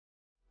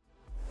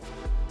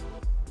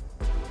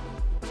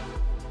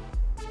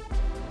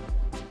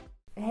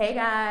Hey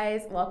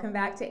guys, welcome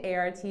back to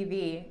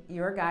ARTV,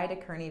 your guide to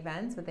current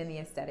events within the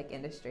aesthetic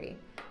industry.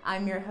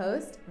 I'm your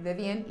host,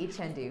 Vivienne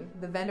Echendu,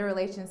 the vendor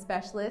relations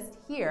specialist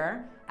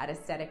here at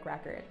Aesthetic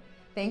Record.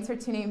 Thanks for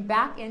tuning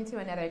back into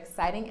another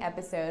exciting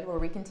episode where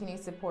we continue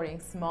supporting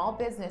small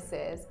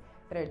businesses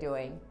that are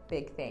doing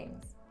big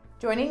things.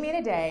 Joining me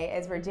today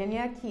is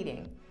Virginia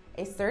Keating,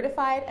 a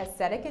certified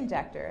aesthetic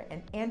injector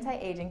and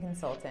anti-aging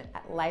consultant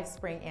at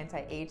LifeSpring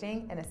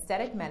Anti-Aging and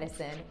Aesthetic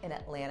Medicine in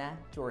Atlanta,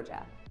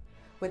 Georgia.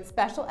 With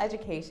special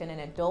education in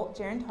adult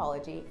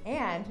gerontology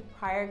and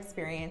prior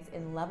experience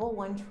in level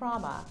 1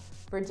 trauma,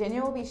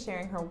 Virginia will be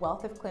sharing her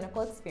wealth of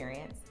clinical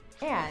experience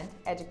and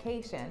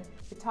education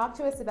to talk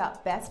to us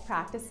about best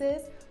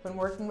practices when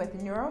working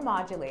with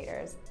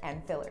neuromodulators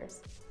and fillers,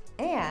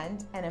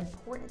 and an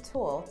important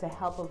tool to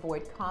help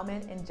avoid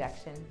common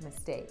injection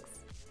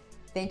mistakes.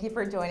 Thank you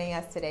for joining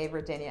us today,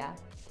 Virginia.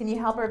 Can you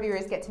help our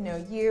viewers get to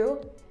know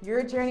you,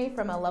 your journey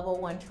from a level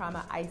 1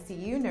 trauma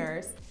ICU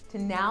nurse to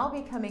now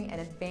becoming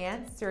an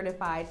advanced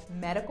certified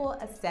medical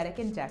aesthetic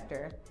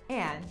injector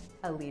and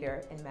a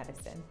leader in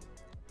medicine?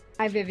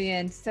 Hi,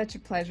 Vivienne. Such a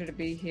pleasure to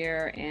be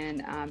here,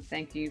 and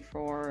thank you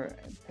for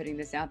putting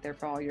this out there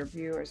for all your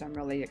viewers. I'm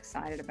really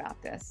excited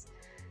about this.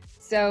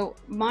 So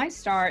my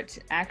start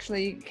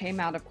actually came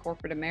out of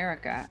corporate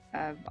America,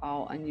 of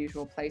all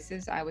unusual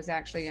places. I was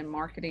actually in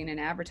marketing and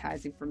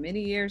advertising for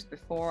many years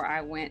before I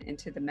went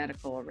into the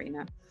medical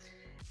arena,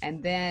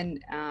 and then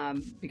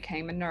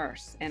became a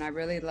nurse. And I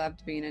really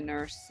loved being a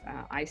nurse,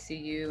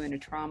 ICU and a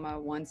trauma,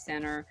 one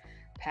center,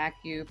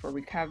 PACU for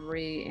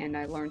recovery. And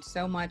I learned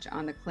so much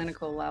on the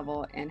clinical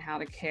level and how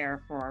to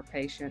care for our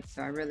patients.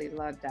 So I really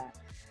loved that.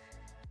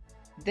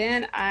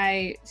 Then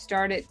I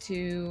started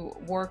to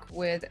work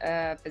with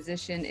a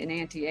physician in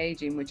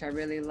anti-aging, which I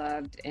really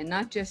loved, and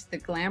not just the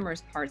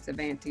glamorous parts of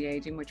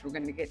anti-aging, which we're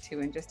going to get to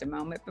in just a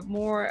moment, but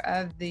more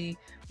of the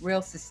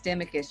real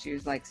systemic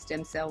issues like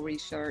stem cell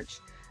research,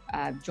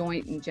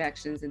 joint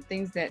injections, and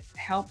things that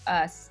help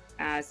us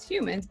as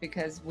humans,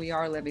 because we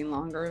are living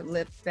longer,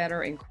 live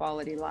better in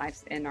quality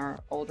lives in our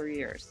older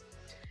years.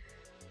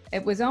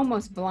 It was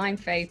almost blind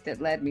faith that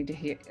led me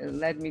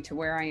to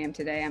where I am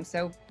today. I'm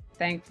so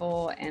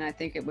thankful, and I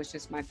think it was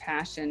just my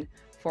passion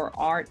for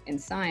art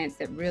and science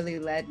that really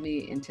led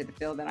me into the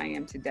field that I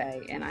am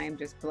today. And I am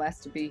just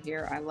blessed to be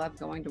here. I love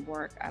going to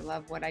work. I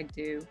love what I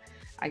do.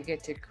 I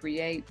get to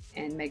create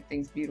and make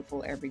things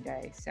beautiful every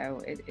day.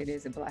 So it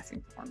is a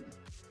blessing for me.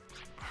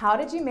 How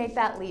did you make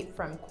that leap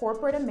from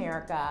corporate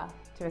America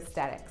to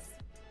aesthetics?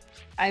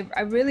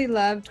 I really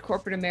loved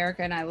corporate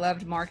America, and I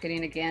loved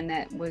marketing. Again,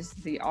 that was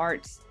the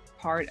arts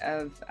part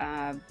of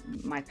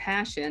my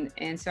passion,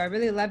 and so I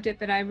really loved it,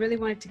 but I really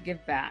wanted to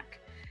give back.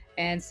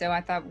 And so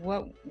I thought,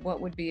 what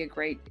would be a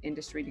great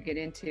industry to get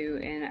into?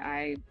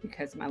 And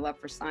because of my love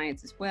for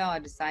science as well, I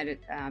decided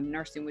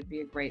nursing would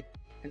be a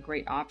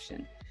great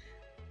option.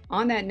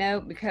 On that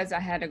note, because I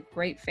had a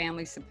great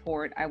family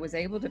support, I was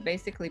able to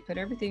basically put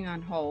everything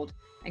on hold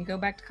and go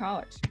back to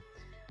college,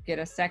 get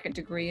a second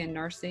degree in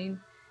nursing,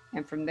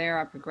 and from there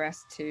I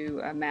progressed to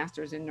a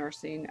master's in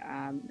nursing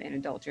in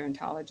adult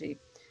gerontology.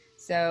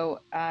 So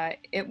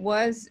it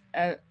was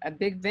a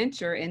big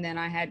venture, and then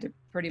I had to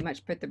pretty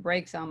much put the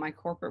brakes on my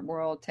corporate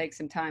world, take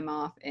some time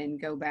off,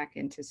 and go back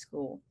into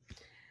school.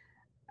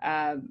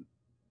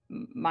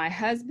 My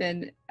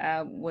husband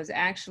was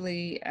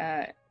actually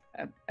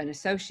an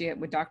associate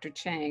with Dr.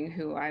 Chang,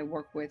 whom I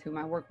work with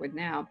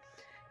now,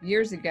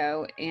 years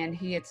ago, and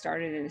he had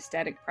started an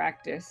aesthetic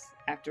practice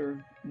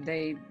after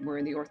they were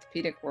in the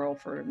orthopedic world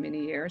for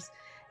many years.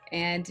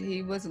 And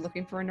he was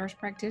looking for a nurse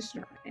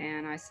practitioner.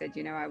 And I said,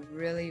 I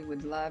really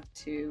would love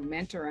to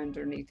mentor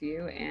underneath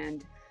you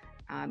and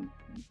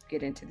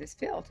get into this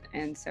field.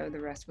 And so the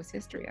rest was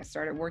history. I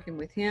started working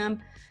with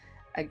him.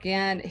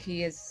 Again,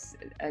 he is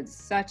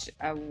such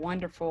a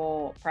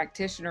wonderful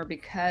practitioner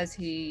because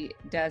he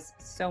does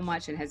so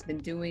much and has been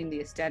doing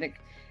the aesthetic,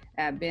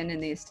 been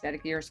in the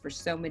aesthetic years for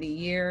so many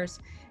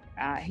years.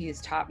 He has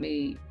taught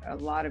me a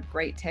lot of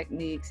great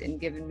techniques and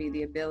given me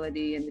the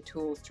ability and the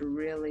tools to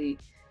really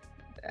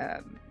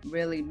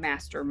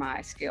master my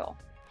skill.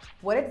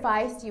 What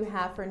advice do you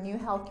have for new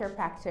healthcare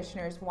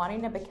practitioners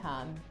wanting to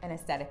become an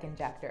aesthetic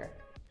injector?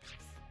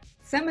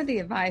 Some of the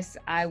advice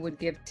I would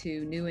give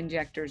to new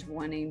injectors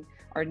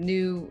or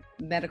new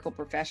medical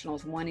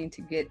professionals wanting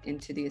to get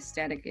into the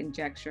aesthetic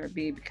injector,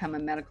 become a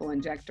medical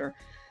injector,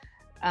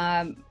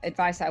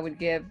 advice I would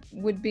give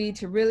would be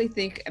to really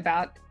think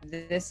about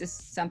this is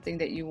something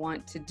that you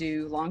want to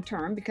do long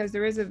term, because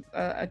there is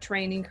a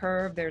training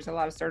curve. There's a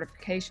lot of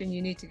certification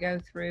you need to go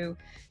through.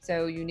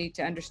 So you need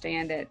to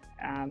understand that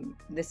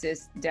this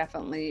is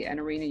definitely an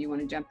arena you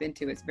want to jump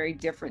into. It's very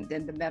different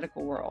than the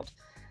medical world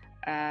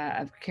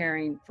of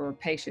caring for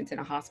patients in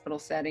a hospital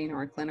setting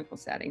or a clinical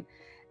setting.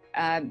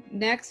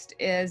 Next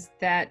is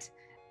that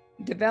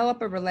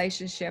develop a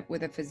relationship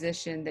with a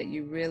physician that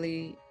you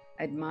really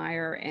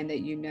admire and that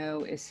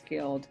is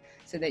skilled,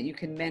 so that you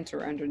can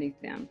mentor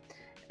underneath them.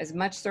 As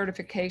much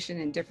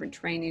certification and different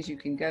trainings you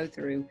can go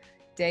through,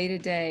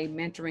 day-to-day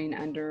mentoring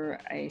under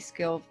a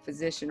skilled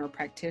physician or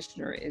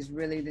practitioner is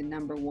really the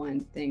number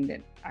one thing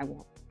that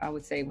I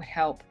would say would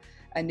help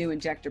a new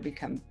injector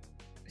become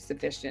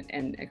sufficient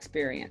and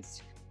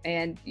experienced.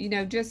 And,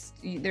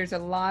 there's a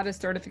lot of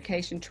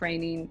certification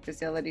training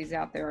facilities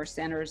out there, or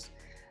centers,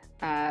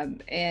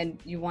 and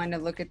you want to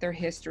look at their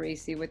history,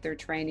 see what they're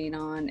training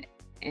on,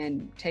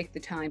 and take the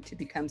time to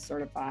become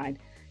certified.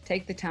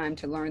 Take the time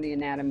to learn the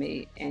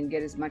anatomy and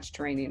get as much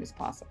training as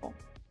possible.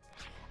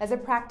 As a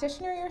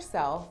practitioner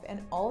yourself,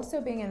 and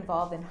also being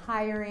involved in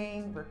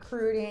hiring,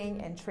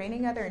 recruiting, and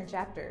training other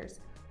injectors,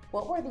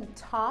 what were the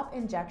top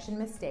injection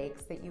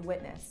mistakes that you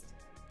witnessed?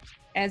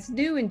 As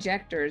new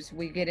injectors,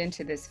 we get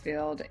into this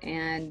field,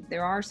 and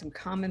there are some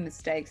common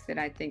mistakes that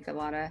I think a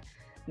lot of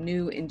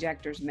new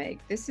injectors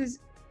make. This is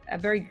a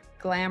very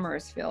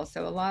glamorous field,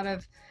 so a lot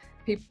of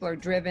people are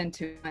driven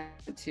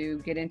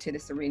to get into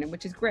this arena,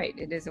 which is great.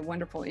 It is a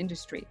wonderful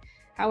industry.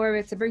 However,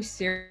 it's a very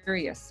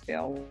serious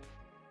field.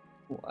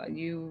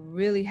 You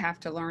really have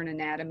to learn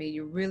anatomy.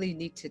 You really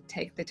need to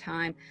take the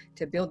time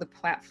to build the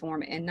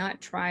platform and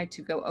not try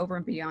to go over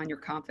and beyond your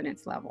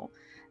confidence level.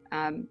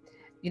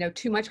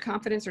 Too much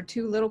confidence or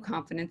too little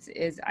confidence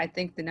is, I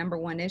think, the number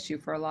one issue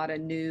for a lot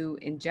of new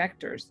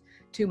injectors.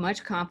 Too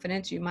much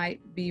confidence, you might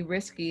be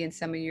risky in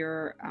some of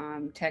your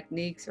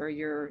techniques or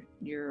your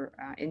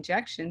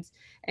injections,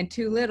 and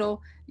too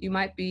little, you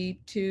might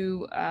be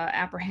too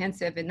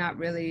apprehensive and not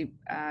really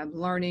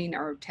learning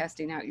or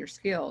testing out your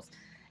skills.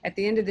 At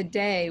the end of the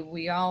day,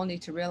 we all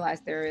need to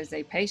realize there is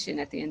a patient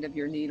at the end of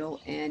your needle,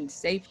 and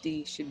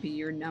safety should be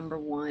your number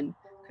one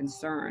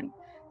concern.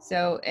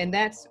 So, and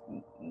that's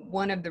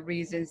one of the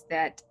reasons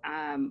that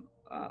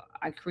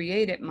I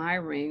created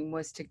miRing,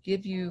 was to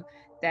give you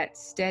that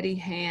steady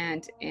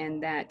hand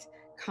and that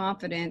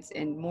confidence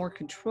and more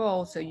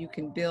control, so you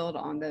can build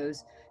on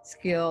those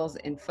skills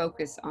and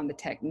focus on the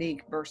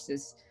technique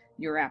versus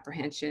your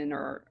apprehension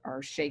or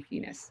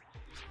shakiness.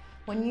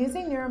 When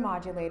using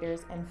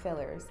neuromodulators and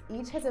fillers,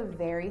 each has a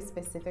very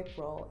specific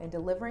role in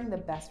delivering the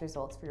best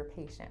results for your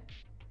patient.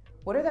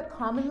 What are the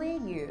commonly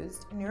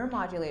used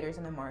neuromodulators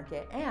in the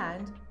market,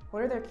 and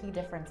what are their key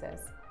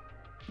differences?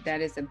 That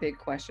is a big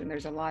question.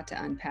 There's a lot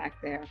to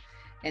unpack there.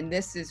 And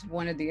this is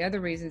one of the other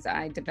reasons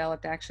I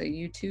developed actually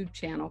a YouTube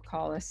channel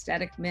called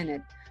Aesthetic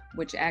Minute,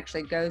 which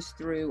actually goes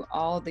through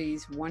all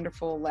these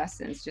wonderful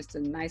lessons, just a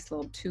nice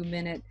little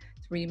 2-minute,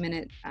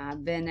 3-minute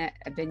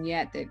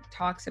vignette that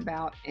talks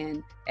about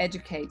and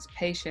educates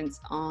patients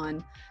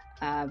on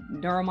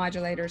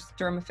neuromodulators,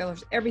 derma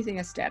fillers, everything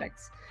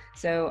aesthetics.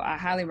 So I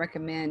highly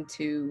recommend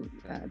to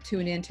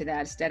tune into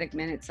that Aesthetic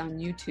Minutes on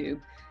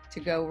YouTube to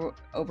go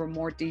over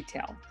more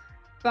detail.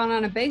 But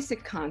on a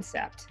basic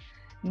concept,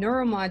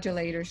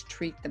 neuromodulators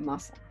treat the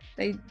muscle.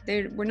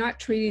 We're not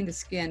treating the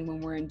skin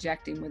when we're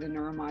injecting with a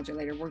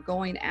neuromodulator. We're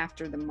going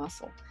after the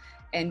muscle.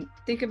 And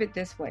think of it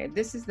this way: if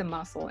this is the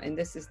muscle and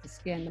this is the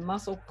skin, the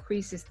muscle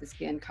creases the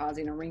skin,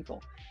 causing a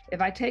wrinkle.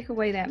 If I take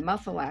away that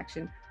muscle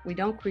action, we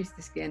don't crease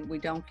the skin, we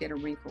don't get a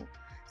wrinkle.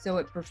 So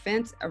it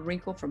prevents a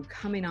wrinkle from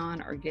coming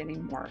on or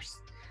getting worse.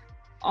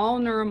 All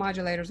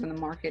neuromodulators on the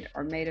market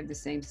are made of the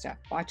same stuff,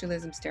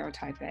 botulism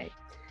stereotype A.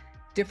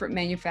 Different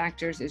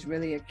manufacturers is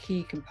really a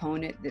key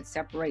component that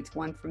separates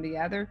one from the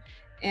other.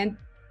 And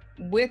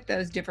with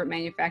those different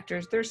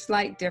manufacturers, there's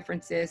slight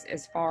differences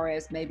as far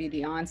as maybe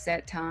the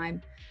onset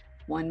time.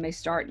 One may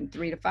start in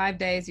 3 to 5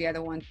 days. The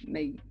other one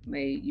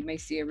you may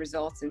see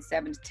results in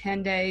 7 to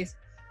 10 days.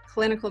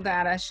 Clinical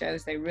data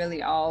shows they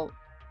really all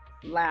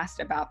last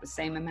about the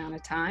same amount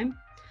of time.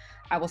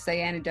 I will say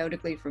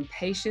anecdotally from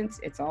patients,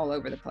 it's all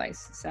over the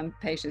place. Some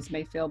patients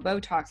may feel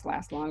Botox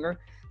lasts longer.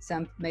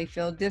 Some may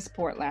feel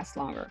Dysport lasts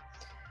longer.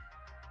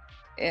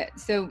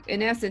 So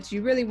in essence,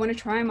 you really want to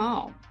try them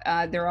all.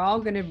 They're all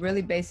going to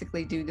really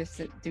basically do the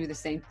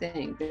same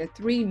thing. The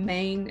 3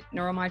 main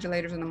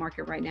neuromodulators on the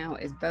market right now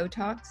is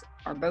Botox,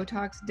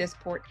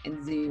 Dysport, and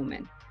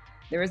Xeomin.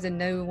 There is a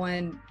new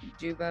one,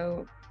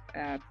 Juvo,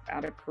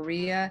 out of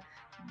Korea.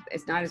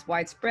 It's not as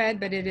widespread,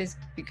 but it is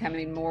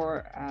becoming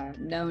more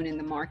known in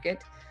the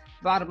market.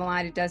 Bottom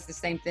line, it does the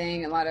same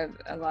thing. A lot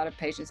of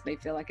patients may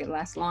feel like it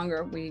lasts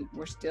longer.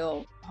 We're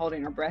still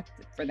holding our breath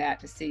for that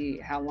to see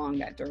how long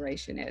that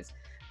duration is.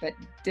 But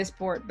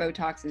Dysport,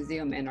 Botox, and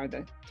Xeomin are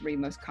the 3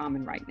 most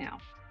common right now.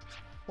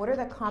 What are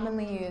the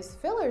commonly used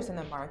fillers in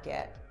the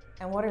market,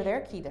 and what are their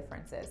key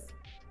differences?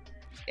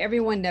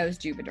 Everyone knows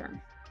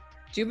Juvederm.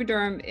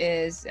 Juvederm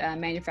is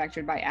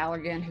manufactured by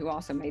Allergan, who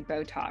also made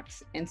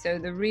Botox. And so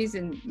the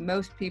reason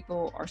most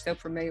people are so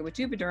familiar with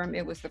Juvederm,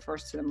 it was the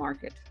first to the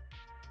market.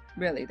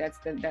 Really, that's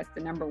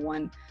the number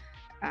one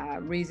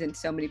reason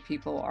so many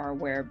people are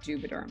aware of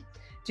Juvederm.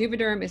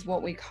 Juvederm is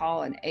what we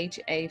call an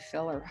HA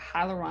filler,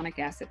 hyaluronic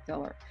acid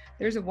filler.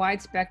 There's a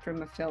wide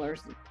spectrum of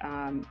fillers,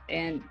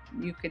 and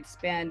you could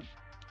spend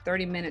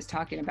 30 minutes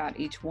talking about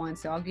each one.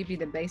 So I'll give you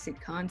the basic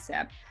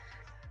concept.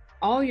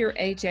 All your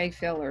HA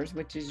fillers,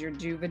 which is your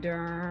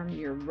Juvederm,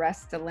 your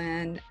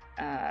Restylane,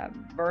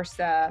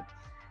 Versa,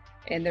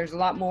 And there's a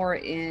lot more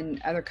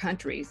in other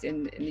countries.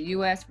 In the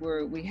US,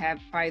 where we have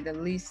probably the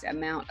least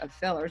amount of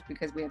fillers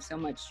because we have so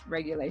much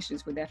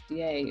regulations with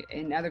FDA.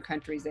 In other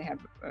countries, they have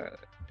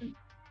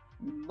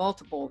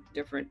multiple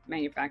different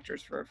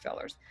manufacturers for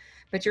fillers.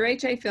 But your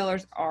HA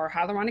fillers are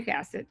hyaluronic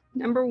acid.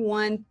 Number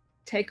one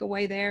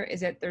takeaway there is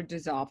that they're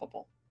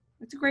dissolvable.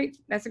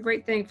 That's a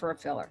great thing for a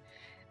filler.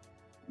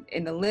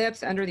 In the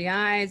lips, under the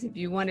eyes, if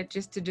you want it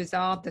just to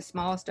dissolve the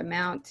smallest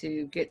amount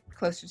to get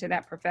closer to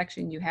that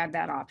perfection, you have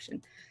that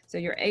option. So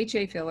your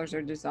HA fillers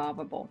are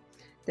dissolvable.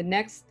 The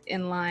next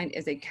in line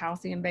is a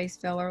calcium-based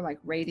filler like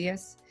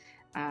Radius.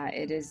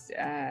 It is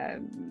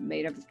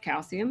made of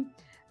calcium,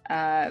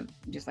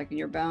 just like in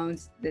your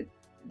bones.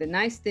 The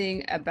nice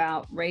thing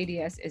about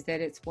Radius is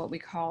that it's what we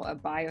call a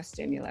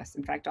biostimulus.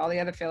 In fact, all the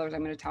other fillers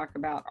I'm going to talk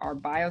about are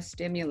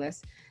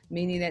biostimulus,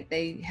 meaning that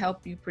they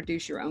help you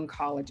produce your own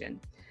collagen.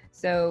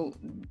 So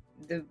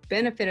the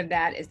benefit of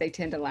that is they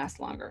tend to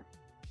last longer.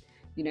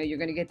 You know, you're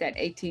going to get that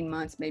 18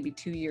 months, maybe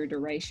 2-year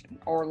duration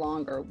or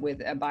longer with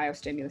a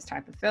biostimulus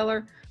type of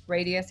filler.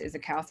 Radius is a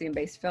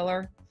calcium-based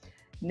filler.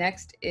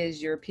 Next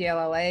is your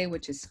PLLA,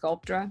 which is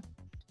Sculptra,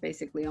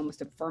 basically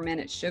almost a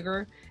fermented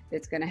sugar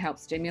that's going to help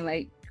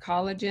stimulate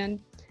collagen.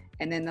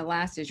 And then the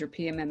last is your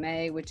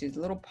PMMA, which is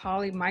little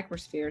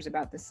polymicrospheres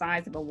about the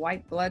size of a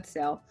white blood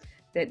cell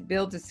that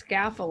builds a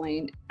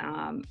scaffolding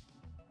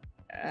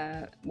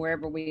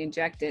wherever we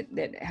inject it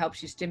that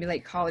helps you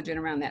stimulate collagen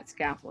around that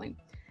scaffolding.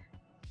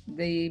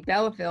 The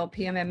Bellafill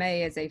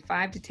PMMA is a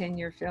 5 to 10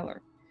 year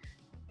filler.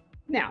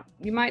 Now,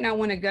 you might not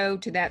want to go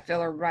to that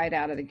filler right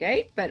out of the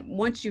gate, but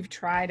once you've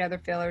tried other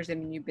fillers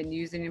and you've been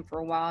using them for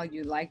a while,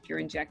 you like your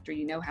injector,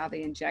 you know how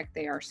they inject,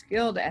 they are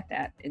skilled at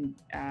that in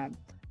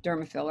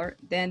dermafiller,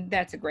 then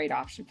that's a great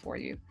option for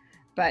you.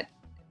 But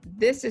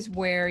this is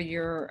where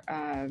your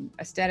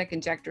aesthetic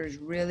injector is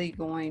really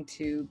going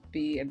to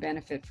be a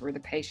benefit for the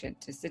patient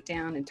to sit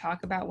down and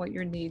talk about what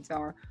your needs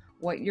are,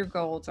 what your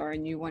goals are,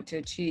 and you want to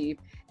achieve,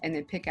 and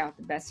then pick out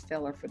the best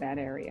filler for that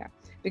area.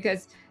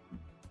 Because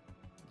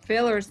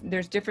fillers,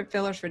 there's different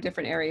fillers for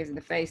different areas of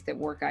the face that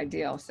work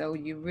ideal. So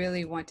you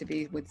really want to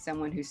be with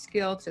someone who's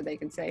skilled so they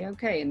can say,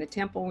 okay, in the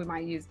temple, we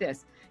might use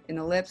this. In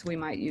the lips, we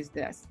might use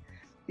this.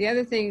 The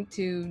other thing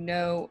to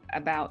know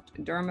about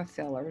derma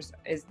fillers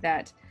is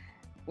that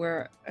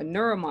where a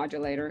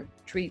neuromodulator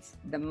treats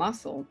the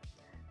muscle,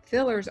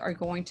 fillers are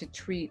going to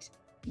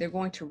they're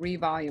going to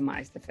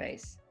revolumize the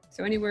face.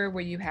 So anywhere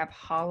where you have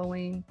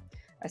hollowing,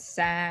 a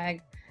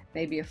sag,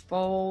 maybe a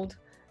fold,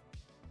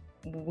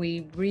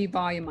 we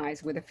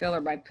revolumize with a filler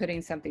by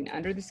putting something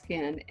under the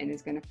skin and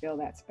is going to fill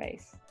that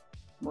space.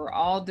 We're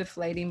all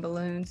deflating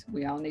balloons.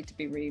 We all need to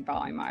be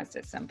revolumized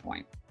at some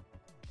point.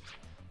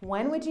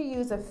 When would you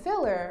use a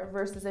filler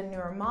versus a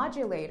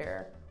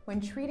neuromodulator when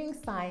treating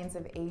signs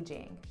of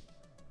aging?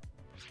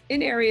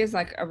 In areas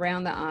like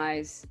around the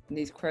eyes,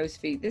 these crow's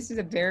feet, this is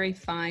a very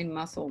fine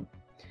muscle.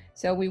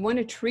 So we want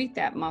to treat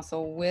that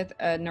muscle with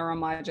a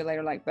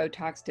neuromodulator like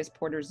Botox,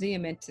 Dysport, or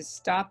Xeomin to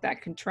stop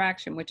that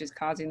contraction, which is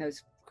causing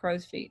those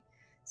crow's feet.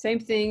 Same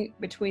thing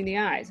between the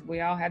eyes. We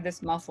all have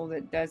this muscle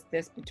that does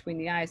this between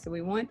the eyes. So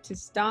we want to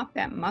stop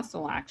that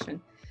muscle action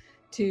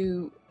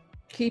to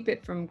keep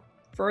it from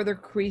further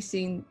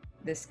creasing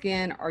the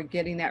skin or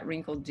getting that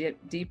wrinkle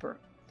deeper.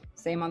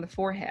 Same on the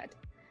forehead.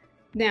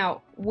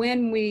 Now,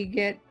 when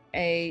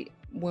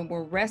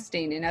we're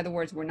resting, in other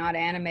words, we're not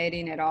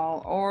animating at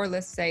all, or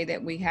let's say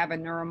that we have a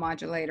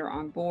neuromodulator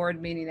on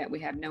board, meaning that we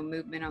have no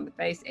movement on the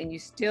face, and you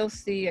still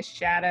see a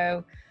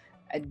shadow,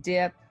 a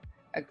dip,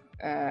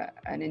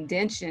 an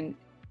indentation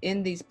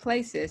in these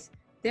places,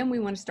 then we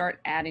want to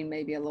start adding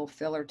maybe a little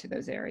filler to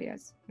those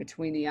areas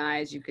between the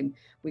eyes.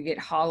 We get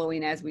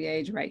hollowing as we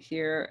age right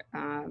here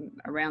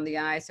around the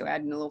eye, so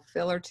adding a little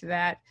filler to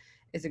that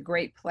is a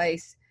great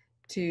place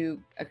to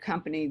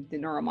accompany the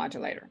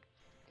neuromodulator.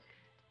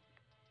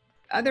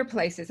 Other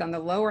places on the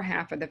lower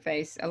half of the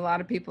face, a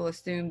lot of people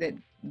assume that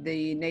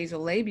the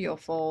nasolabial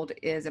fold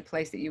is a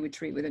place that you would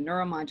treat with a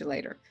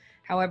neuromodulator.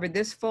 However,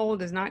 this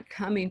fold is not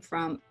coming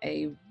from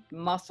a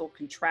muscle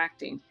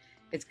contracting.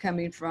 It's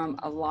coming from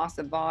a loss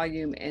of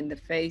volume in the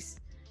face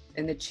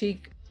and the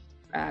cheek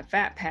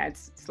fat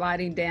pads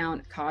sliding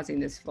down, causing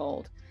this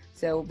fold.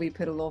 So we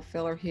put a little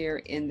filler here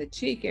in the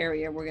cheek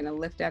area. We're going to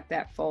lift up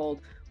that fold,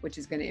 which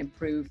is going to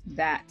improve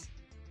that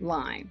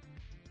line,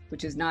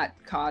 which is not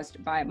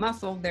caused by a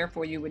muscle.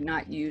 Therefore, you would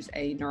not use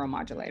a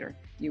neuromodulator.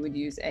 You would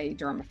use a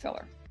derma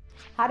filler.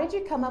 How did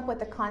you come up with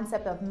the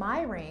concept of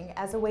miRing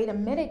as a way to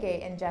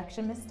mitigate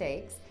injection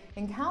mistakes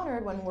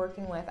encountered when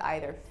working with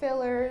either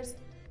fillers,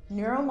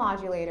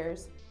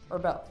 neuromodulators, or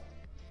both?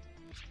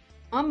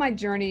 On my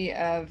journey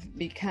of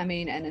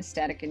becoming an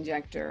aesthetic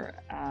injector,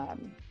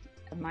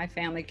 my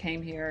family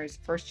came here as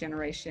first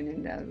generation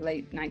in the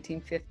late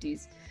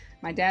 1950s.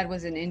 My dad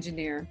was an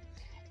engineer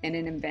and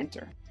an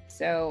inventor.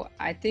 So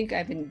I think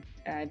I've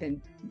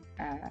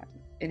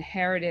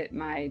inherited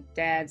my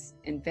dad's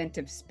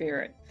inventive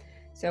spirit.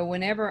 So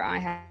whenever I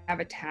have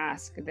a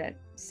task, that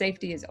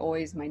safety is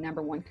always my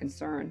number one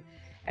concern.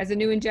 As a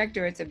new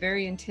injector, it's a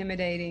very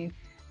intimidating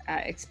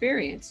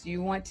experience.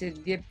 You want to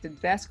give the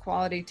best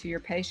quality to your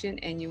patient,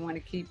 and you want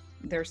to keep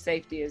their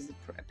safety as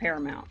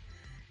paramount.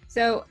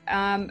 So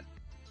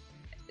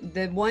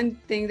the one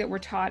thing that we're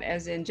taught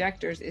as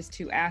injectors is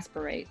to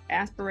aspirate.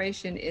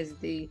 Aspiration is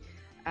the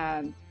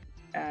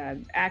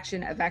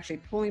action of actually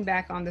pulling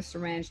back on the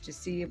syringe to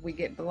see if we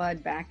get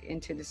blood back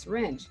into the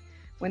syringe.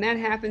 When that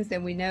happens,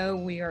 then we know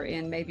we are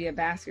in maybe a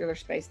vascular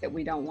space that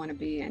we don't want to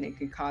be in. It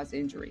could cause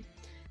injury.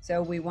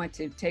 So we want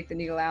to take the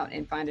needle out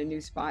and find a new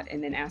spot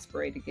and then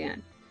aspirate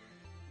again.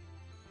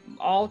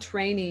 All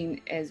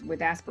training as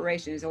with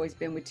aspiration has always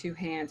been with two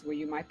hands, where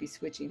you might be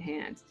switching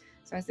hands.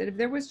 So I said, if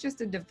there was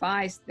just a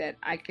device that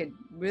I could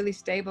really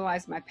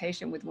stabilize my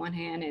patient with one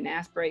hand and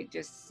aspirate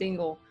just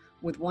single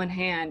with one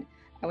hand,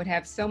 I would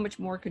have so much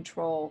more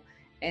control,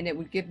 and it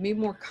would give me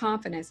more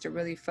confidence to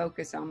really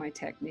focus on my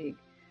technique.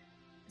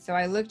 So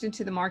I looked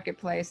into the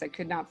marketplace. I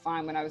could not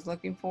find what I was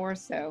looking for.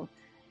 So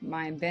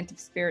my inventive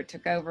spirit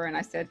took over, and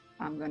I said,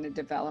 I'm going to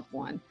develop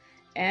one.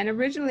 And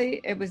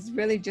originally it was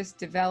really just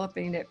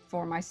developing it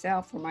for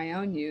myself, for my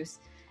own use.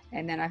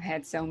 And then I've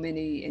had so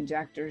many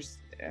injectors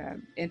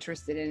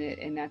interested in it,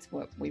 and that's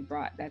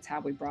how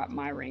we brought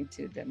miRing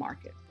to the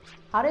market.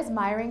 How does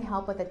miRing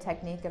help with the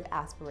technique of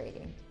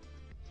aspirating?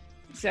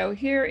 So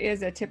here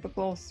is a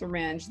typical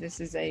syringe. This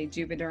is a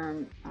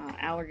Juvederm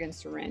Allergan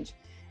syringe.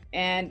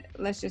 And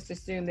let's just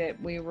assume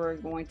that we were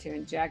going to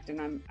inject,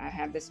 and I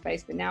have this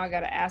space, but now I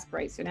got to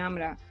aspirate. So now I'm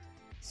going to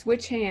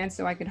switch hands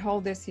so I can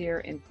hold this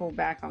here and pull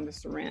back on the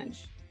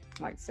syringe,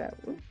 like so.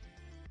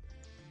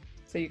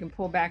 So you can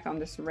pull back on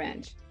the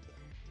syringe.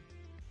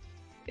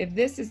 If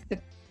this is the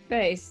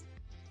face,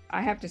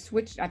 I have to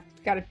switch. I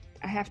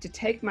have to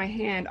take my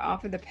hand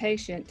off of the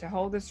patient to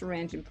hold the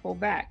syringe and pull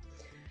back.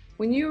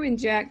 When you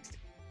inject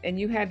and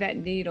you have that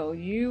needle,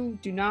 you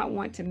do not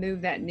want to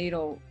move that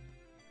needle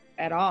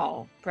at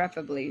all,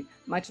 preferably,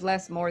 much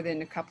less more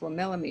than a couple of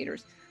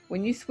millimeters.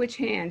 When you switch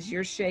hands,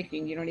 you're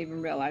shaking. You don't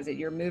even realize it.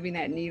 You're moving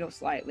that needle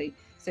slightly.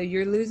 So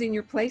you're losing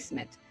your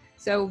placement.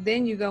 So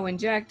then you go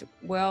inject,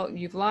 well,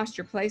 you've lost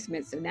your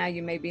placement. So now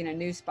you may be in a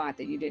new spot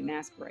that you didn't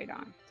aspirate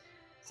on.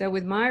 So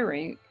with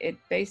miRing, it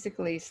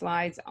basically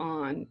slides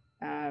on,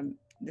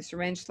 the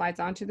syringe slides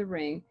onto the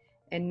ring.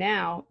 And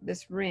now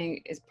this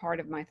ring is part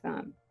of my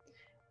thumb.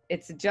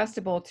 It's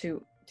adjustable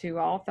to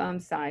all thumb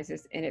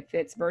sizes, and it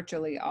fits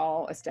virtually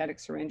all aesthetic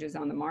syringes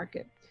on the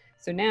market.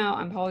 So now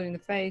I'm holding the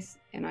face,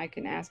 and I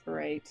can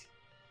aspirate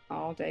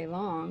all day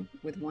long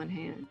with one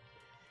hand.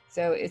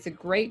 So it's a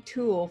great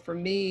tool for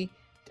me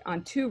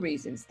on two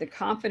reasons. The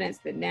confidence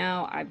that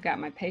now I've got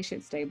my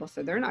patient stable,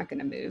 so they're not going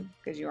to move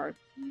because you are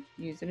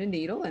using a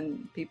needle,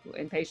 and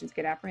patients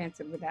get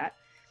apprehensive with that.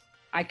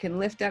 I can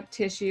lift up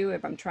tissue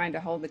if I'm trying to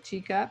hold the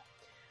cheek up.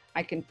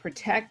 I can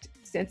protect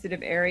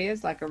sensitive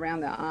areas like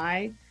around the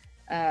eye,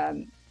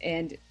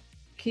 and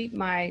keep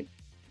my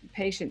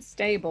patient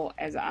stable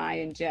as I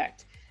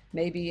inject.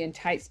 Maybe in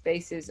tight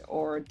spaces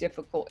or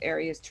difficult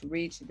areas to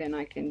reach, then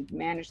I can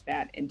manage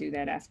that and do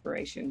that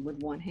aspiration with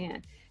one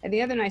hand. And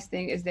the other nice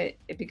thing is that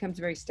it becomes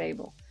very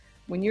stable.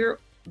 When you're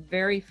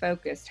very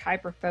focused,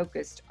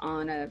 hyper-focused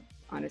on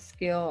a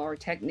skill or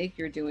technique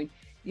you're doing,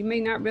 you may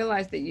not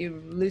realize that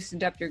you've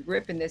loosened up your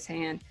grip in this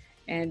hand,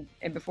 and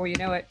before you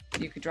know it,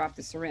 you could drop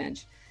the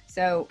syringe.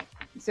 So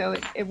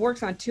it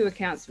works on two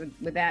accounts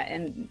with that.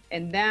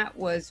 And that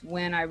was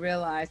when I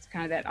realized,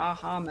 kind of that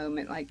aha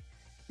moment, like,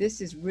 this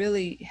is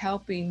really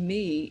helping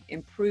me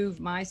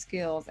improve my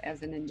skills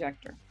as an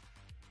injector.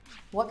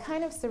 What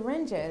kind of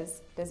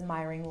syringes does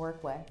miRing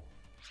work with?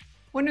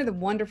 One of the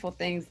wonderful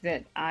things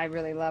that I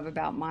really love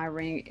about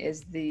miRing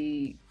is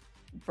the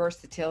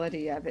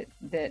versatility of it,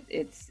 that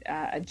it's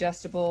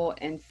adjustable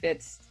and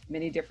fits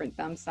many different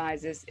thumb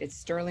sizes. It's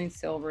sterling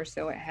silver,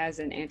 so it has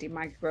an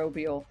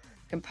antimicrobial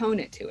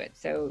component to it.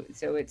 So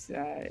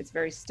it's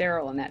very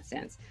sterile in that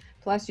sense.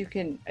 Plus you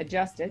can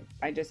adjust it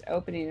by just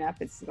opening it up.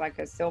 It's like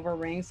a silver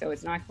ring, so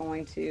it's not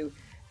going to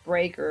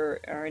break or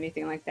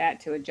anything like that,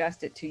 to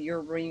adjust it to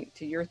your ring,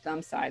 to your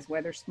thumb size,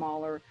 whether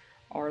smaller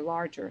or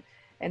larger.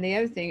 And the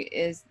other thing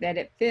is that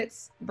it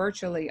fits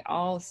virtually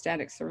all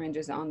aesthetic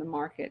syringes on the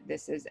market.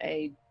 This is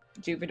a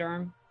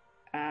Juvederm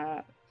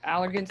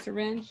Allergan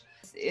syringe.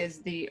 This is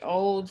the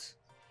old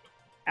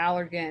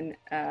Allergan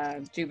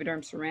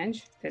Juvederm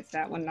syringe. Fits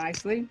that one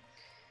nicely.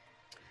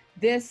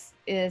 This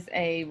is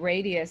a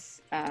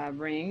radius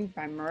ring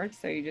by Merck,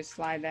 so you just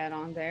slide that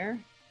on there,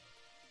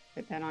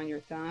 put that on your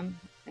thumb,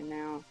 and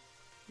now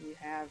you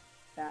have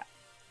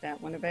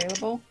that one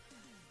available.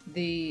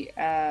 The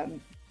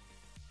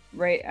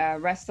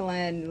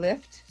Restylane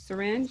lift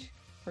syringe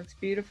works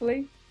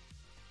beautifully.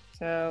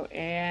 So,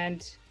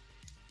 and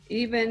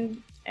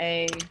even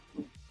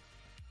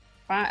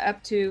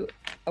up to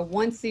a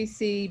 1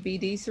 cc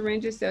BD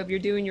syringes. So if you're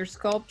doing your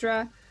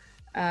Sculptra,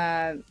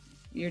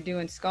 you're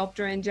doing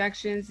Sculptra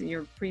injections and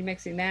you're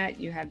pre-mixing that,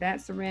 you have that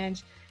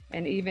syringe,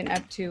 and even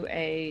up to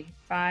a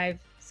 5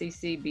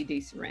 cc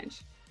BD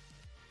syringe.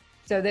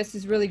 So this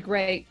is really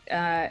great.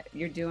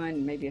 You're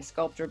doing maybe a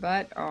Sculptra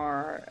butt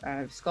or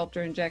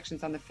Sculptra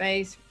injections on the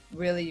face.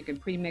 Really, you can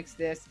pre-mix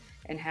this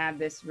and have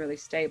this really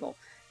stable.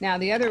 Now,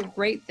 the other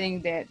great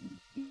thing that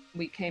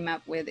we came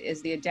up with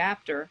is the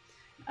adapter,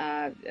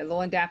 a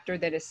little adapter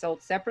that is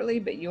sold separately,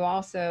 but you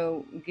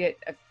also get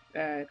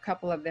a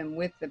couple of them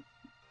with the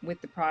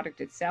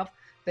product itself,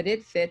 but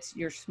it fits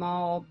your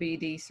small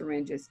BD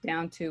syringes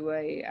down to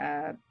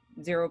a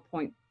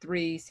 0.3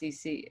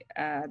 cc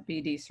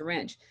BD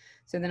syringe.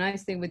 So the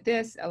nice thing with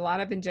this, a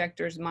lot of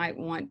injectors might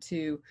want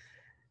to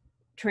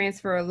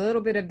transfer a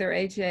little bit of their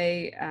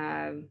HA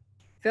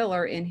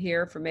filler in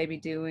here for maybe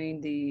doing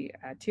the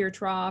tear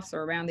troughs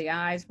or around the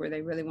eyes where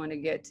they really want to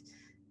get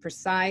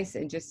precise,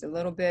 and just a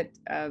little bit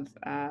of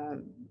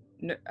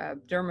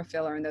derma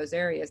filler in those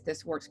areas.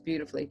 This works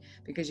beautifully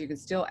because you can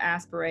still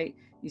aspirate,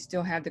 you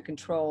still have the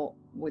control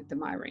with the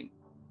miRing.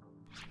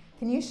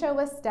 Can you show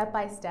us step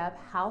by step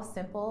how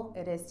simple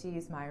it is to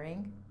use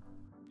miRing?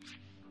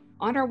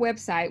 On our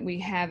website, we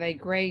have a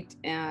great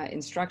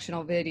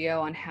instructional video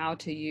on how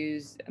to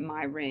use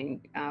miRing.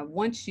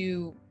 Once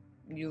you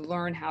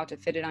learn how to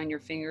fit it on your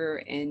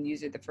finger and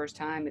use it the first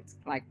time, it's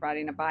like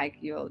riding a bike.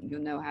 You'll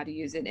know how to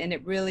use it, and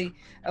it really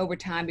over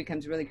time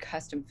becomes really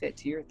custom fit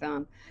to your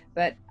thumb.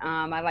 But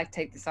I'd like to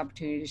take this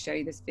opportunity to show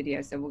you this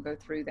video, so we'll go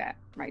through that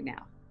right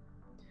now.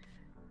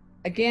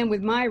 Again,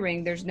 with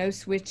miRing, there's no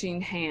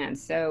switching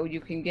hands, so you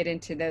can get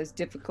into those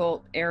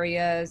difficult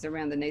areas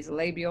around the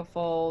nasolabial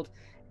fold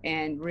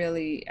and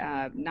really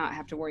not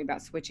have to worry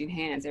about switching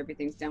hands.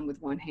 Everything's done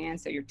with one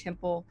hand, so your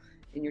temple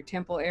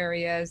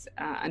areas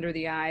under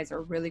the eyes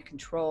are really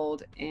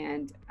controlled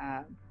and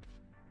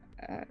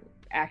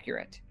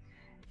accurate.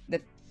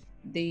 The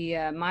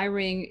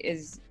miRing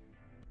is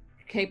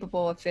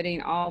capable of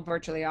fitting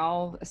virtually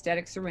all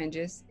aesthetic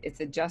syringes. It's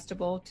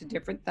adjustable to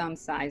different thumb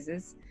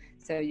sizes,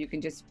 so you can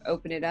just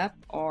open it up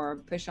or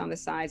push on the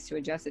sides to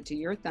adjust it to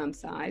your thumb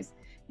size.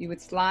 You would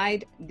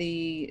slide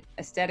the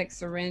aesthetic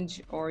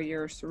syringe or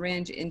your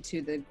syringe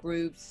into the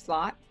groove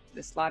slot,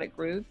 the slotted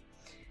groove,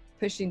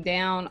 pushing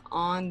down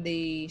on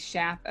the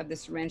shaft of the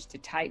syringe to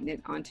tighten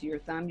it onto your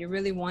thumb. You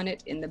really want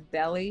it in the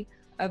belly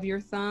of your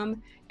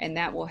thumb, and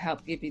that will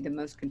help give you the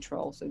most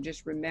control. So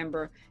just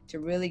remember to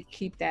really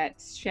keep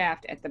that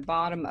shaft at the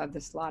bottom of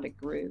the slotted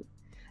groove.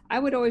 I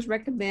would always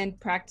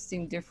recommend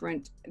practicing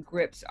different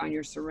grips on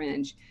your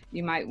syringe.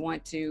 You might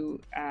want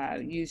to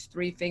use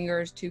 3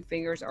 fingers, 2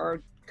 fingers,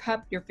 or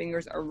cup your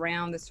fingers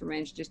around the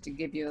syringe just to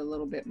give you a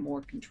little bit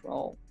more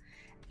control.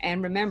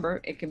 And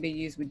remember, it can be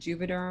used with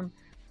Juvederm,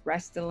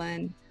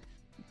 Restylane,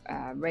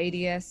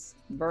 Radius,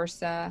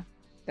 Versa,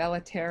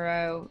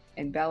 Bellatero,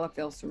 and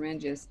Bellafill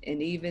syringes,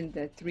 and even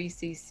the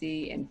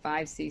 3cc and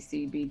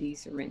 5cc BD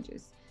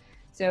syringes.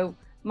 So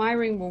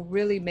miRing will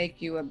really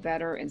make you a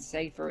better and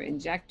safer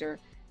injector,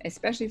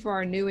 especially for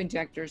our new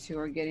injectors who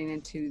are getting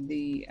into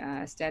the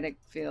aesthetic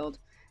field.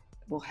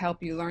 Will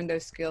help you learn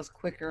those skills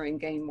quicker and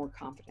gain more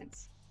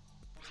confidence.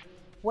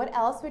 What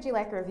else would you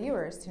like our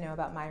viewers to know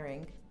about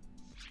miRing?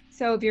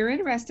 So if you're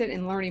interested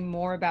in learning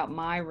more about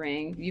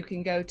miRing, you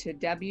can go to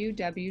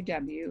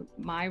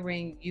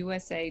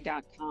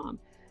www.miringusa.com.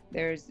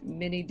 There's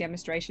many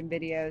demonstration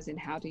videos and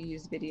how to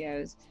use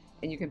videos,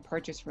 and you can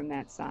purchase from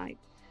that site.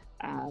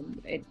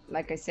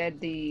 Like I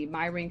said, the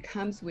miRing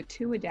comes with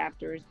 2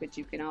 adapters, but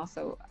you can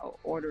also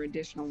order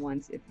additional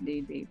ones if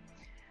need be.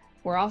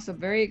 We're also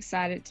very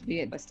excited to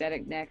be at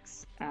Aesthetic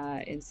Next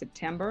in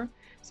September,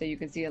 so you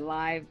can see a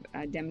live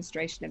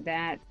demonstration of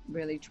that,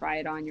 really try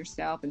it on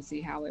yourself and see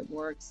how it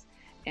works,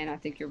 and I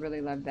think you'll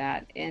really love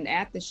that. And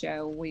at the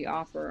show, we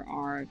offer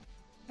our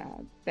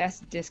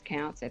best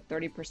discounts at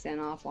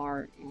 30% off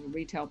our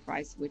retail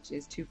price, which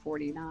is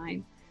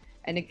 $249.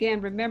 And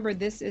again, remember,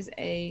 this is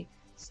a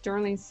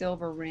sterling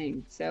silver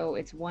ring, so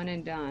it's one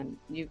and done.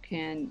 You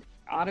can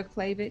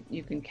autoclave it,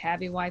 you can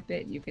cavi wipe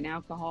it, you can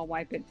alcohol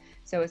wipe it,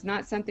 so it's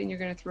not something you're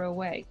going to throw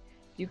away.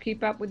 If you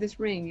keep up with this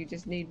ring, you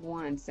just need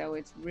one. So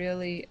it's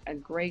really a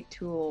great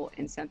tool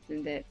and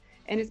something that,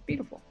 and it's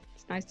beautiful,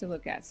 it's nice to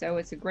look at, so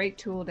it's a great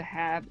tool to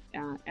have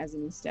as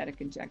an aesthetic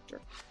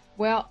injector.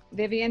 Well,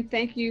 Vivienne,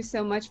 thank you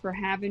so much for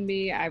having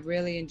me. I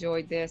really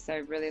enjoyed this. I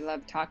really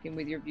love talking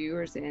with your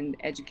viewers and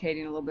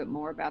educating a little bit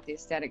more about the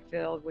aesthetic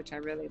field, which I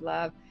really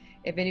love.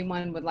 If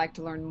anyone would like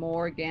to learn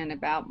more again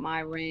about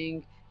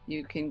miRing,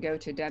 you can go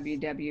to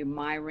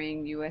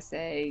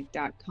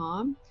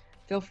www.miringusa.com.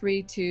 Feel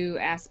free to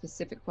ask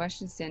specific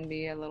questions. Send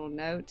me a little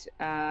note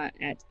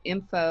at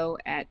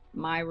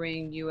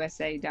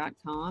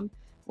info@miringusa.com.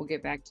 We'll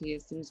get back to you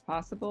as soon as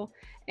possible.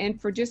 And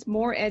for just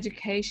more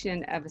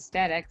education of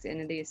aesthetics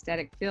and in the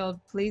aesthetic field,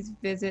 please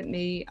visit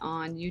me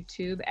on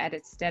YouTube at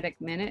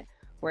Aesthetic Minute,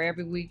 where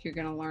every week you're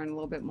going to learn a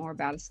little bit more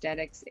about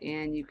aesthetics,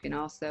 and you can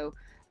also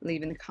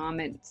leave in the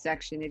comment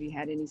section if you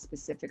had any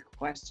specific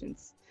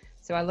questions.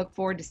 So I look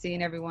forward to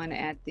seeing everyone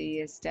at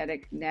the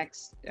Aesthetic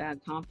Next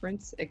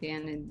conference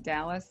again in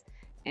Dallas,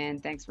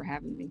 and thanks for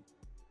having me.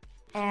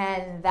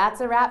 And that's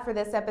a wrap for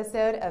this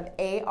episode of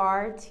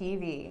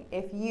ARTV.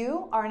 If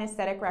you are an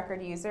aesthetic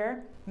record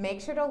user,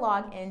 make sure to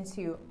log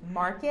into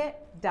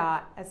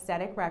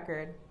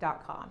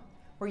market.aestheticrecord.com,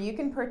 where you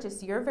can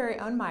purchase your very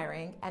own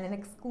miRing and an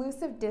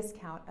exclusive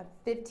discount of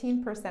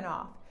 15%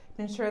 off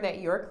to ensure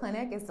that your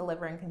clinic is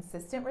delivering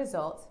consistent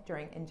results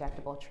during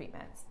injectable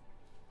treatments.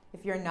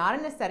 If you're not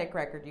an aesthetic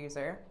record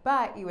user,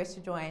 but you wish to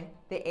join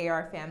the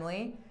AR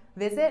family,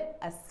 visit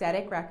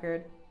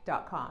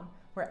aestheticrecord.com,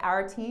 where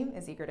our team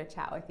is eager to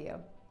chat with you.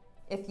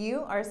 If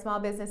you are a small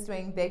business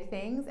doing big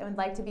things and would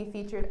like to be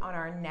featured on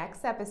our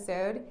next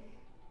episode,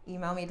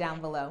 email me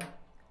down below.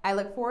 I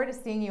look forward to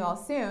seeing you all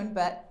soon,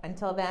 but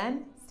until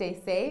then,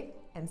 stay safe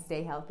and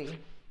stay healthy.